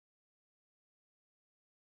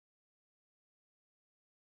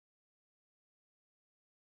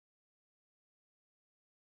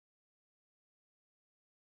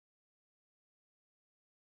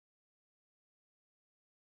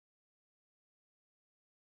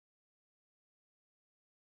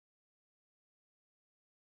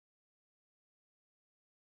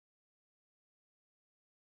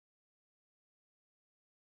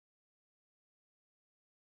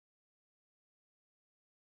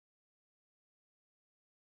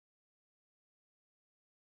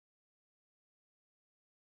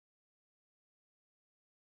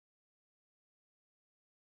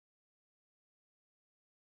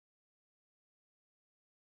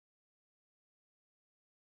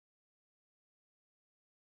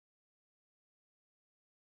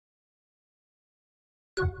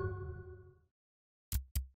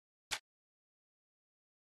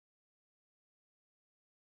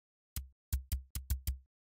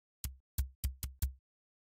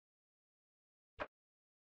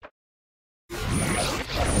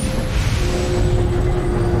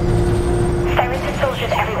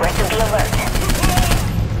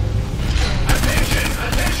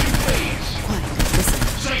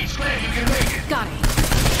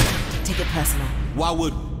Why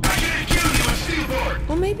would... I can't kill you with Steelboard!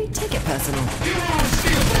 Or maybe take it personal. You ruined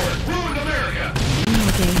Steelboard! Ruined America!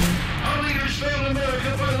 Our leaders failed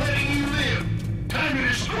America by letting you live! Time to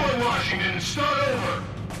destroy Washington and start over!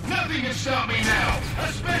 Nothing can stop me now!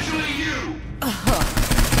 Especially you!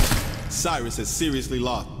 Cyrus has seriously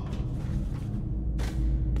lost.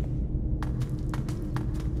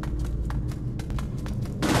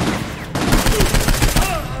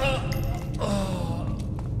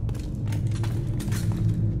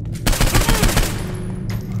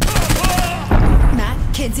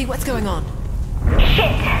 Kinsey, what's going on? Shit!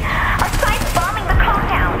 Our side's bombing the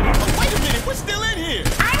compound! Oh, wait a minute, we're still in here!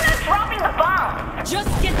 I'm not dropping the bomb!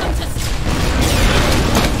 Just get them to...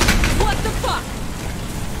 What the fuck?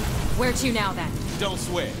 Where to now, then? Don't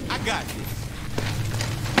sweat. I got this.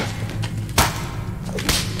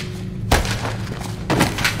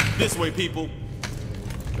 This way, people.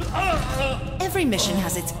 Every mission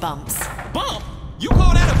has its bumps. Bump? You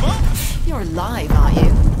call that a bump? You're alive, are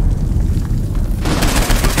you?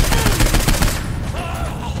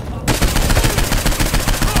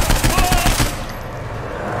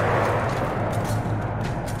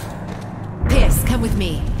 Come with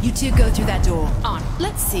me. You two go through that door. On.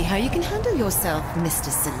 Let's see how you can handle yourself,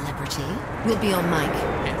 Mr. Celebrity. We'll be on mic.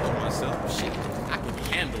 Handle myself? Shit, I can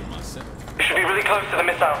handle myself. We should be really close to the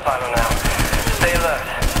missile silo now. Stay alert.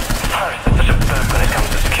 Cyrus is such a burp when it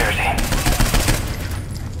comes to security.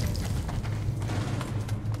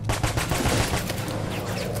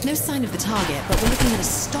 No sign of the target, but we're looking at a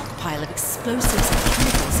stockpile of explosives and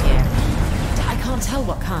chemicals here. I can't tell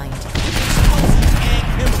what kind. Explosives and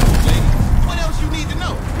chemicals, lady. What else you need to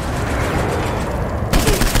know?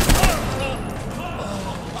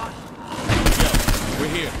 Yo, we're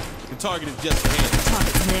here. The target is just ahead. The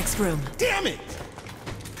target's in the next room. Damn it!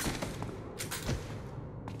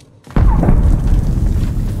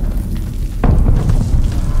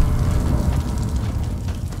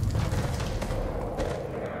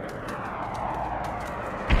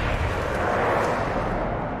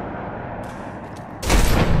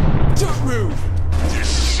 Don't move!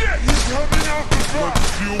 Coming out the front!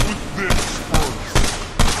 Let's deal with this first!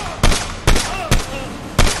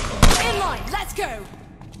 In line, let's go!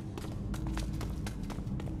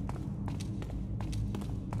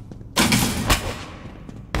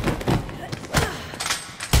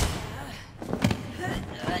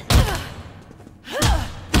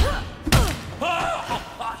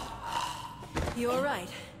 You all right?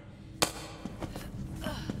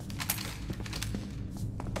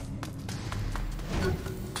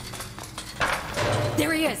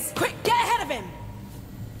 There he is! Quick, get ahead of him!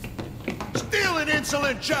 Steal an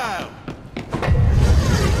insolent child!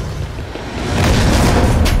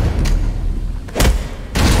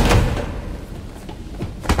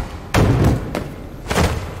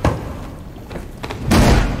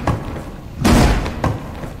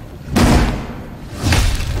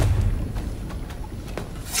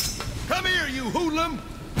 Come here, you hoodlum!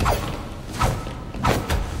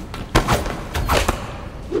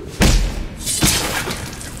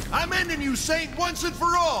 I'm ending you, Saint, once and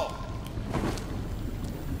for all!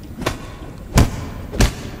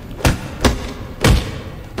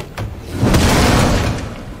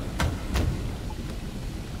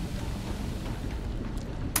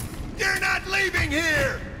 You're not leaving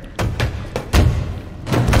here!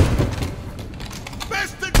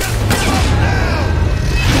 Best to just give up now!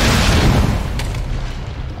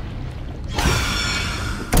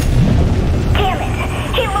 Damn it!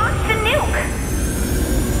 He launched the nuke!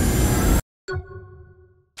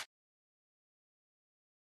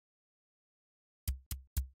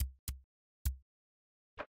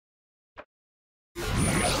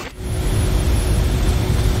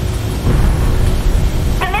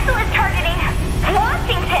 The missile is targeting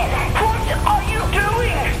Washington! What are you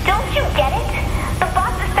doing? Don't you get it? The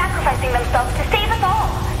boss is sacrificing themselves to save us all.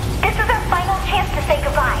 This is our final chance to say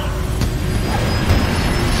goodbye.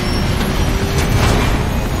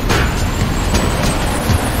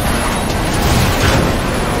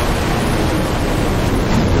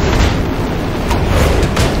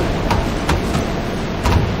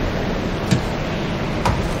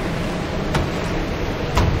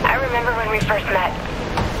 I remember when we first met.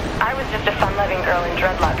 I was just a fun-loving girl in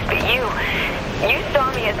dreadlocks, but you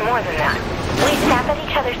saw me as more than that. We snap at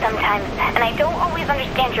each other sometimes, and I don't always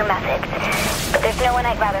understand your methods, but there's no one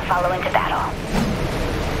I'd rather follow into battle.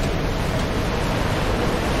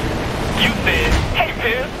 You said, hey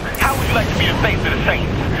Piers, how would you like to be the saint of the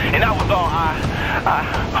saints? And I was all,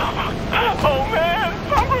 oh man,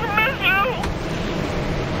 I'm gonna miss you!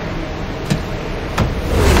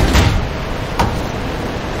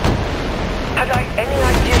 Had I any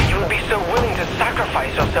idea you would be so willing to sacrifice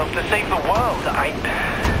yourself to save the world. I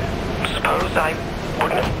suppose I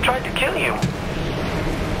wouldn't have tried to kill you.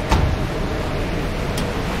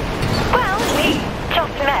 Well, we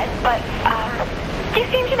just met, but, you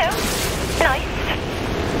seem, nice.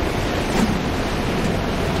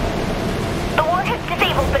 The warhead's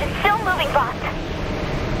disabled, but it's still moving, boss.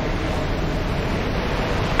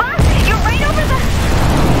 Boss, you're right over the...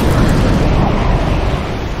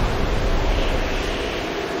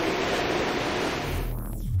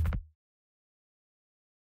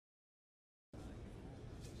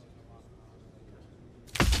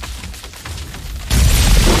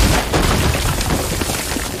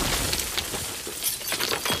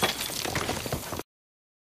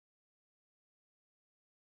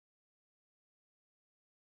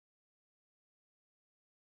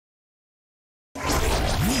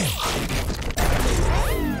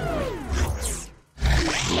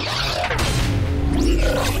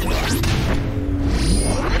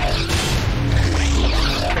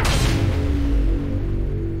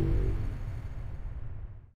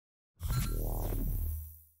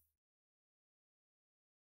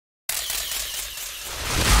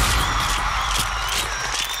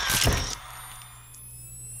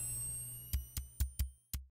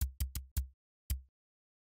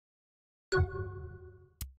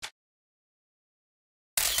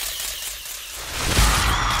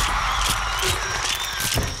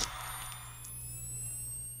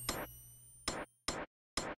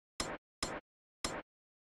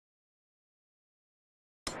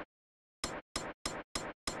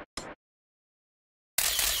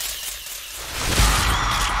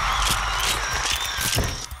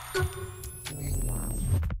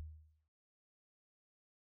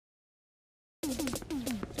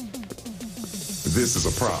 This is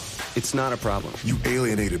a problem. It's not a problem. You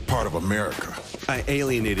alienated part of America. I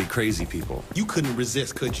alienated crazy people. You couldn't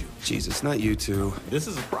resist, could you? Jesus, not you two. This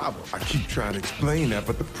is a problem. I keep trying to explain that,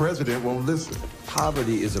 but the president won't listen.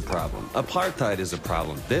 Poverty is a problem. Apartheid is a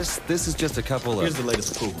problem. This is just a couple of... Here's the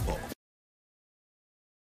latest approval poll.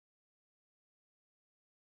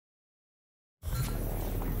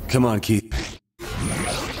 Come on, Keith.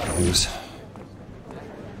 News.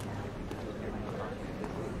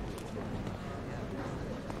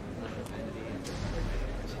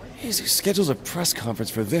 He schedules a press conference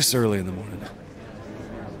for this early in the morning.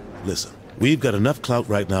 Listen, we've got enough clout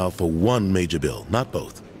right now for one major bill, not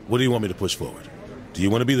both. What do you want me to push forward? Do you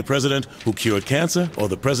want to be the president who cured cancer or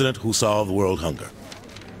the president who solved world hunger?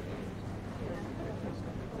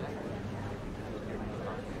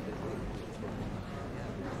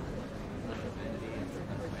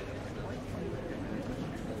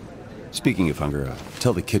 Speaking of hunger,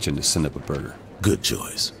 tell the kitchen to send up a burger. Good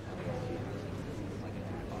choice.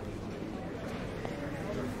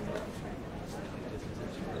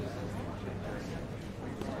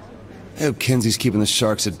 I hope Kenzie's keeping the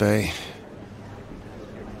sharks at bay.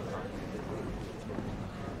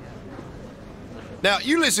 Now,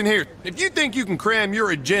 you listen here. If you think you can cram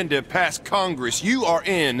your agenda past Congress, you are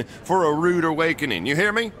in for a rude awakening. You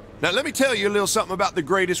hear me? Now, let me tell you a little something about the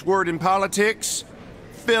greatest word in politics.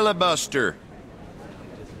 Filibuster.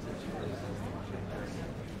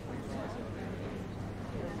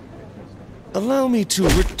 Allow me to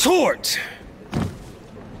retort!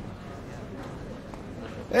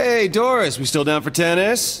 Hey, Doris, we still down for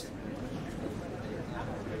tennis?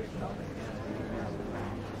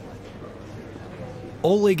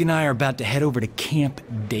 Oleg and I are about to head over to Camp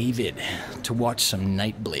David to watch some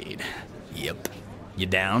Nightblade. Yep. You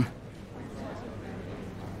down?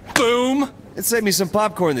 Boom! It saved me some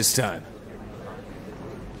popcorn this time.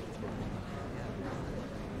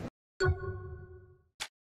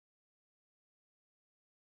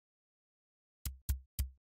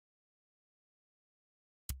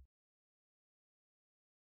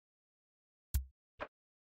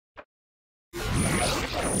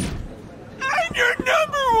 I'm your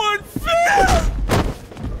 #1 fan!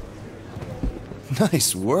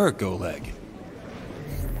 Nice work, Oleg.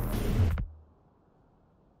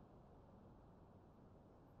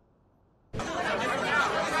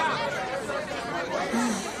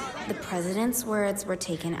 The president's words were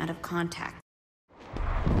taken out of context.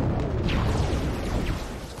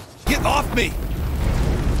 Get off me!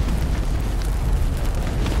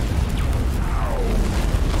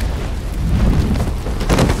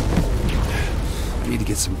 I need to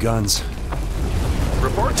get some guns.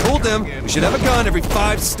 Report. Told them we should have a gun every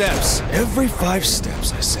 5 steps. Every 5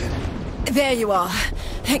 steps, I said. There you are.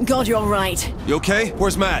 Thank God you're all right. You okay?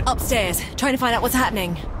 Where's Matt? Upstairs, trying to find out what's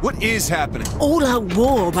happening. What is happening? All out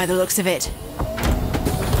war by the looks of it.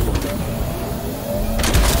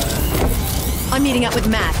 I'm I'm meeting up with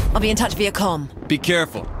Matt. I'll be in touch via comm. Be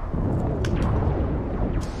careful.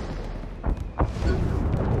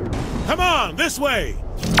 Come on, this way!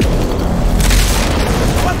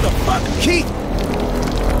 What the fuck? Keith!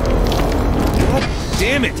 God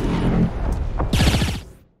damn it!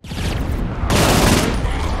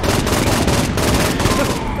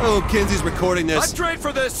 Oh, Kinsey's recording this. I trade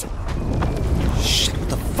for this! Shit, what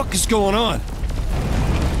the fuck is going on?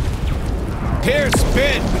 Pierce,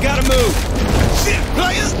 Ben, we gotta move! Shit,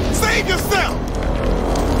 players! Save yourself!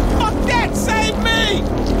 Fuck that! Save me!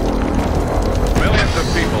 Millions of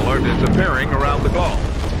people are disappearing around the globe.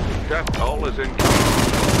 Death toll is increasing.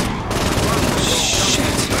 Shit!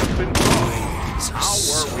 How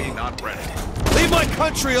were we not ready? Leave my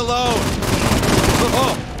country alone!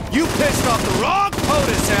 Oh, you pissed off the wrong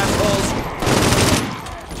POTUS, assholes!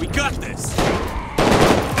 We got this!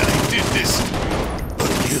 I did this!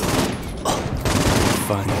 But you...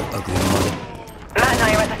 Fine, you ugly mother. Matt and I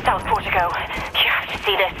are at the South Portico. You have to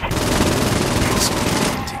see this.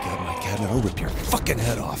 Take out my cabinet, I'll rip your fucking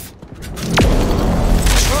head off.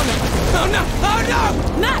 Oh no! Oh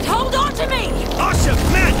no! Matt, hold on to me! Asha!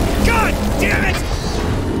 Matt! God damn it!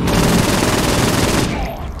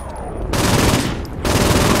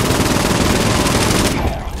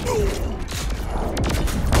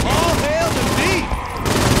 All hail the beat!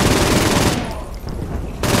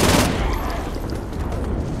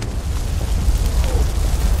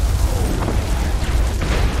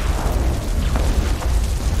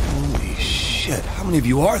 Holy shit, how many of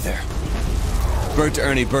you are there? Bird to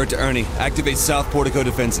Ernie. Activate South Portico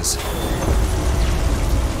defenses.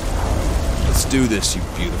 Let's do this, you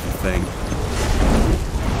beautiful thing.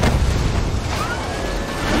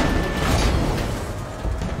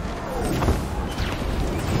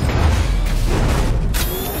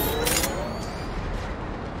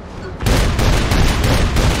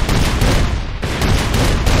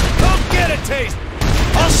 Come get a taste!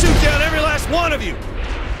 I'll shoot down every last one of you!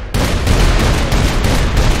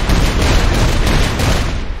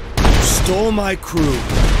 Stole my crew.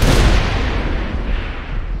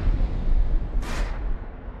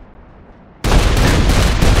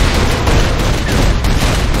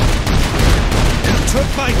 Took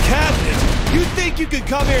my cabinet. You think you could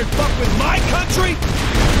come here and fuck with my country?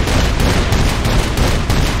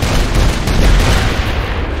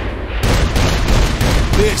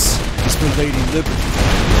 This is for Lady Liberty.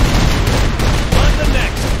 On the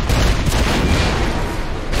next.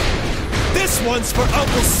 This one's for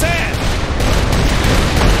Uncle Sam!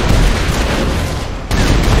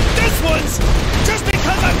 And this one's just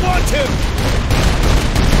because I want to!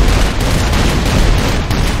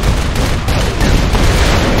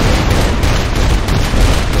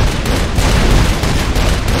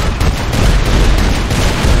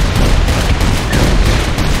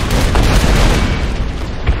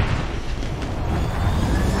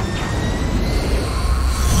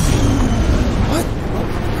 What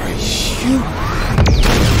are you...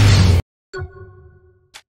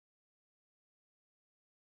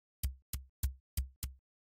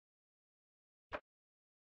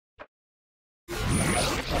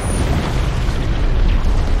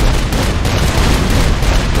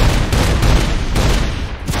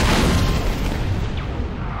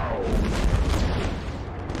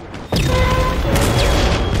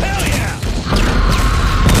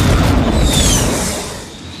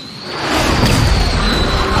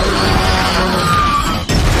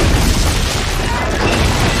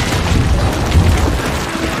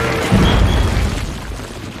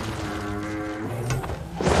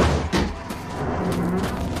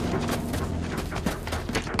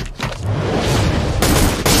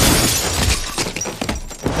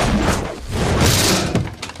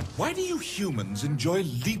 Why do you humans enjoy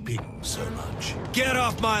leaping so much? Get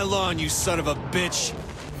off my lawn, you son of a bitch!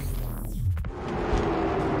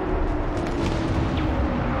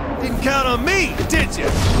 Didn't count on me, did you?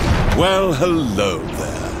 Well, hello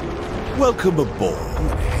there. Welcome aboard. I'm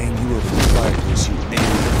gonna hang you over the fireplace, you angry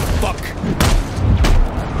fuck!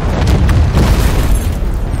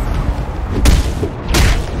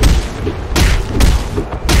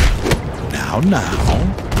 Now,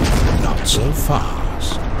 not so fast.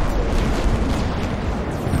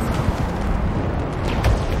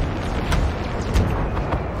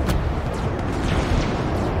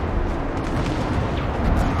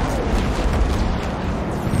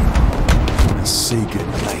 Say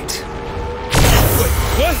goodnight. Wait,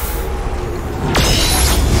 what?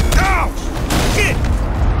 Ow! Shit!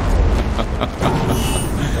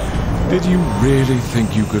 Did you really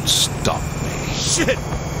think you could stop me? Shit!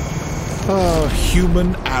 Oh,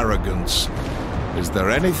 human arrogance. Is there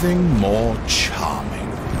anything more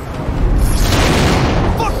charming?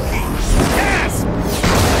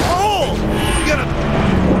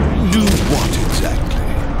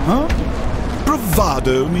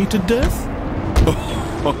 bravado me to death?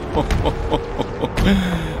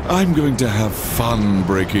 I'm going to have fun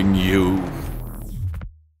breaking you.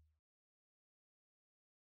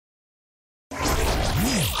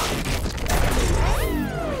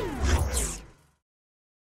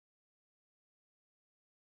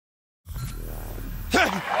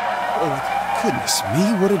 Oh, goodness me,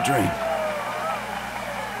 what a dream.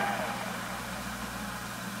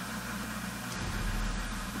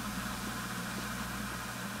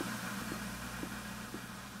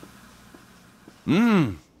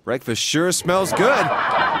 Breakfast sure smells good.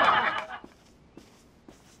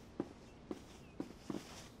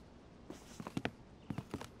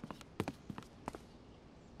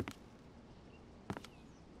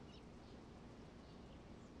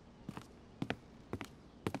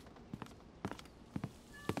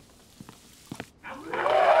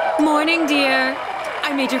 Morning, dear.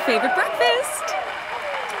 I made your favorite breakfast.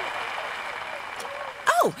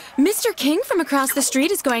 Oh, Mr. King from across the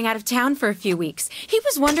street is going out of town for a few weeks. He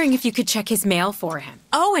was wondering if you could check his mail for him.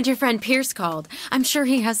 Oh, and your friend Pierce called. I'm sure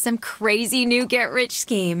he has some crazy new get-rich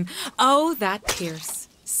scheme. Oh, that Pierce.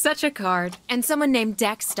 Such a card. And someone named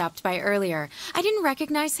Dex stopped by earlier. I didn't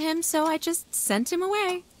recognize him, so I just sent him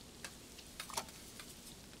away.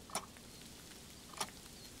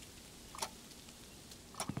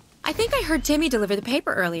 I think I heard Timmy deliver the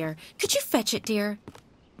paper earlier. Could you fetch it, dear?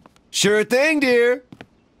 Sure thing, dear.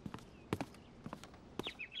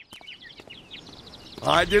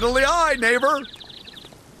 I diddly eye, neighbor.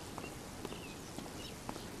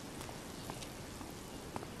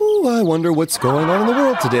 Ooh, I wonder what's going on in the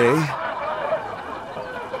world today.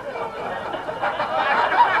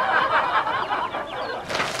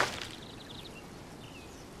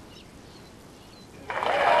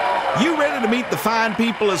 You ready to meet the fine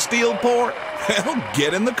people of Steelport? Well,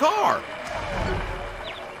 get in the car.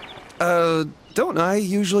 Don't I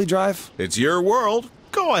usually drive? It's your world.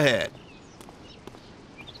 Go ahead.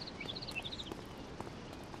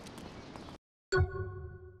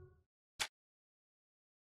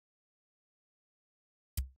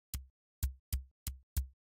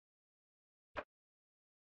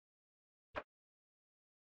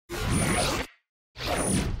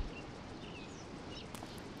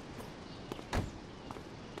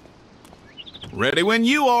 Ready when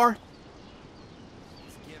you are.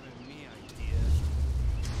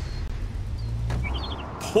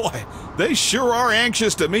 Boy, they sure are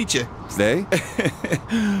anxious to meet you. They?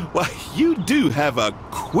 Why, you do have a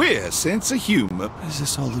queer sense of humor. Why does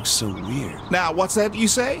this all look so weird? Now, what's that you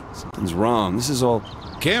say? Something's wrong. This is all...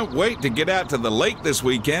 Can't wait to get out to the lake this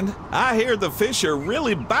weekend. I hear the fish are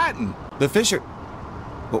really biting. The fish are...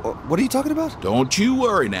 What are you talking about? Don't you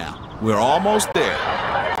worry now. We're almost there.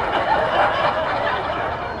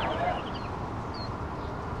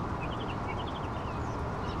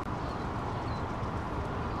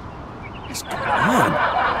 What's going on?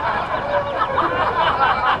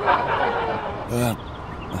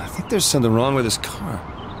 I think there's something wrong with this car.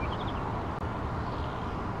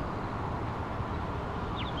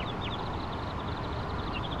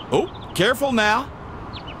 Oh, careful now.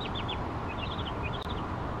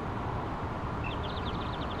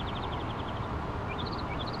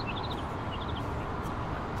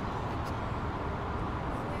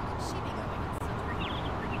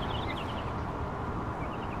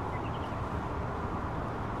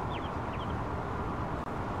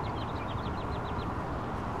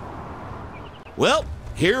 Well,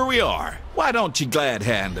 here we are. Why don't you glad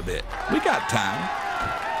hand a bit? We got time.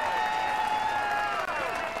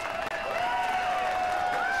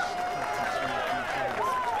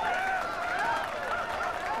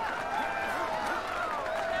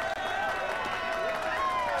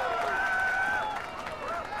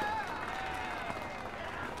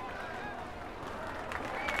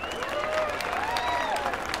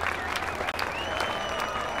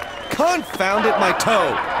 Confound it, my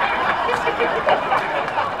toe!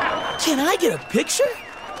 Can I get a picture? Hey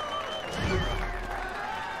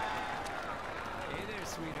there,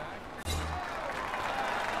 sweetheart.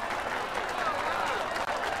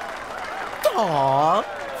 Aw,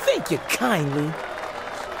 thank you kindly.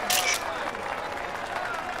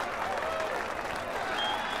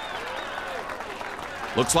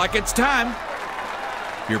 Looks like it's time.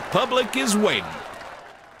 Your public is waiting.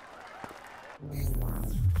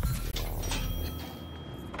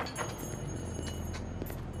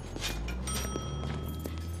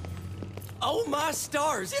 Oh my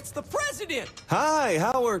stars, it's the president! Hi,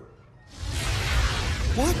 Howard.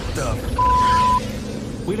 What the...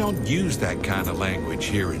 We don't use that kind of language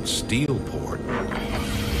here in Steelport.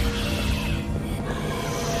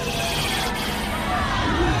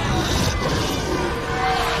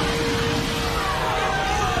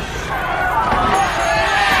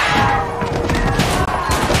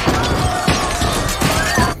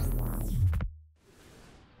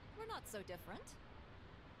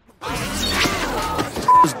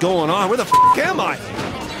 going on? Where the f am I?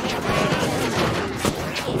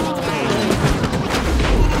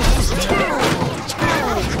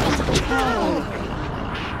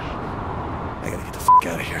 I gotta get the f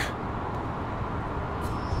out of here.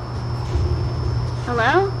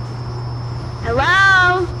 Hello?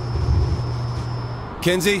 Hello?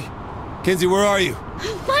 Kenzie? Kenzie, where are you?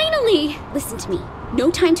 Finally! Listen to me. No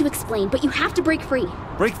time to explain, but you have to break free.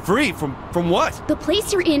 Break free? From what? The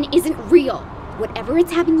place you're in isn't real. Whatever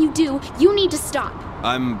it's having you do, you need to stop.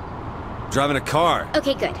 I'm driving a car.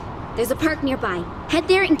 Okay, good. There's a park nearby. Head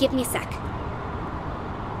there and give me a sec.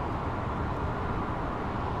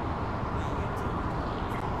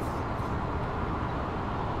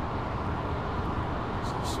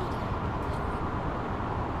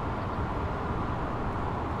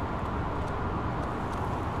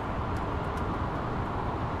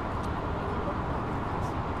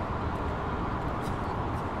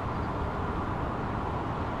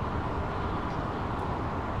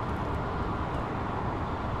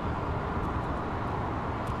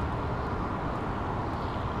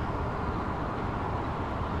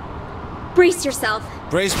 Brace yourself.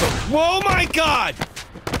 Brace for... Whoa, my God!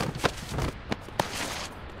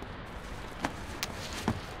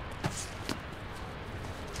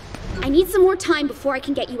 I need some more time before I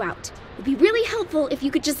can get you out. It'd be really helpful if you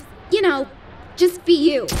could just, you know, just be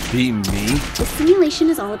you. Be me? The simulation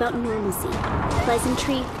is all about normalcy.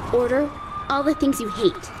 Pleasantry, order, all the things you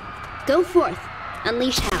hate. Go forth.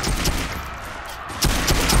 Unleash hell.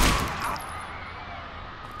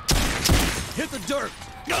 Hit the dirt!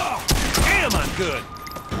 Oh, damn, I'm good!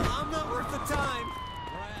 I'm not worth the time.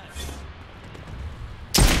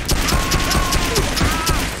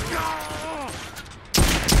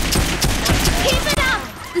 Keep it up!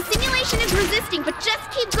 The simulation is resisting, but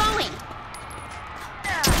just keep going.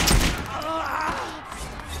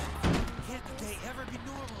 Can't the day ever be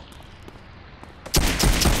normal?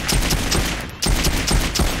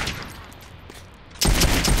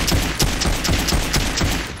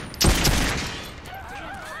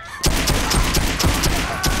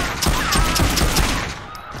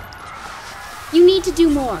 You need to do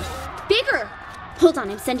more. Bigger! Hold on,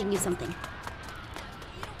 I'm sending you something.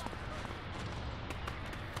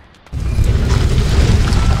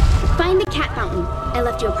 Find the cat fountain. I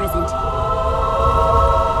left you a present.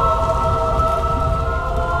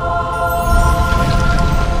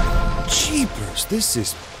 Jeepers, this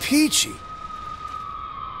is peachy.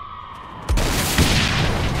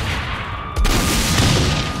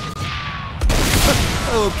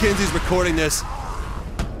 Oh, Kenzie's recording this.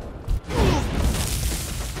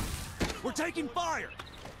 We're taking fire!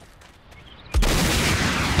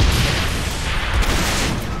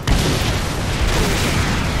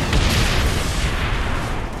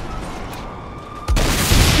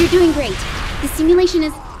 You're doing great. The simulation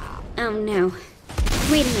is... Oh no.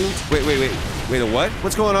 Wait a minute. Wait, a what?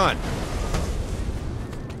 What's going on?